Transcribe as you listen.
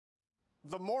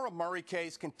The Maura Murray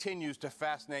case continues to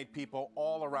fascinate people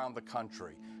all around the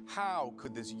country. How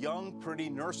could this young, pretty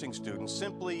nursing student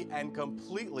simply and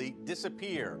completely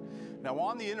disappear? Now,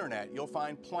 on the internet, you'll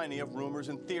find plenty of rumors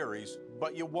and theories,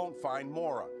 but you won't find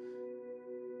Maura.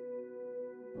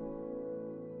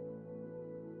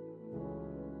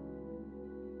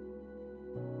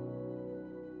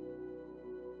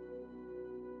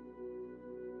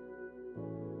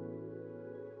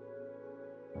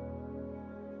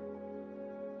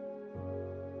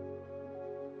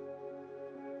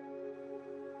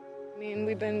 I mean,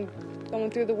 we've been going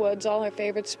through the woods, all our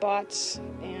favorite spots,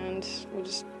 and we're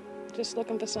just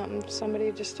looking for something,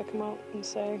 somebody just to come out and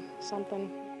say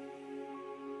something.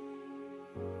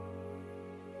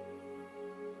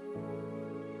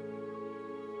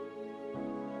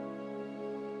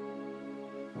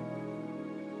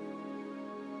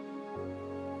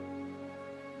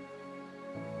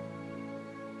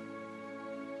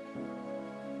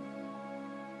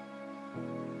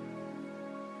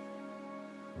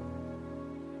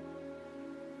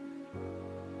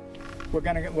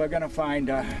 We're gonna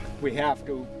find, we have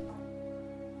to.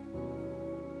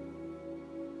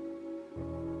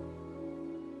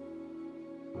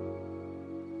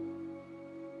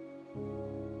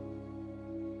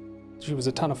 She was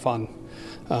a ton of fun.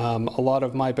 A lot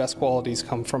of my best qualities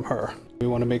come from her. We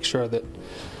want to make sure that,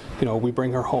 we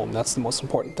bring her home. That's the most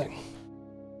important thing.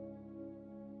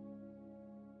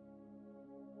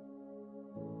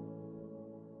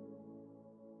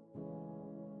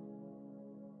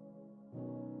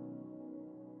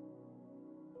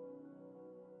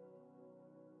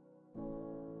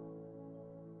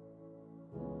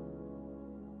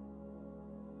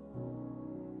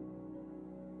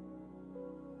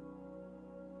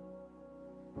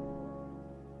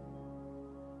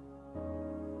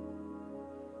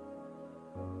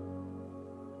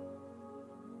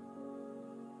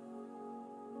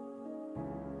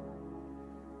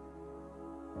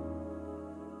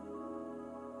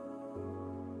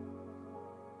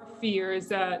 Fear is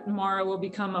that Maura will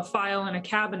become a file in a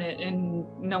cabinet and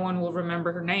no one will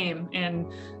remember her name. And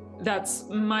that's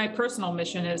my personal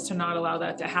mission, is to not allow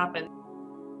that to happen.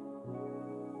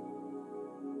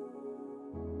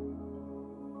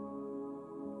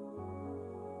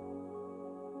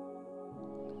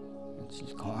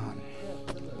 She's gone.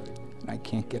 And I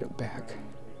can't get her back.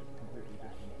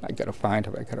 I gotta find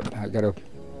her. I gotta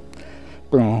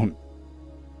bring her home.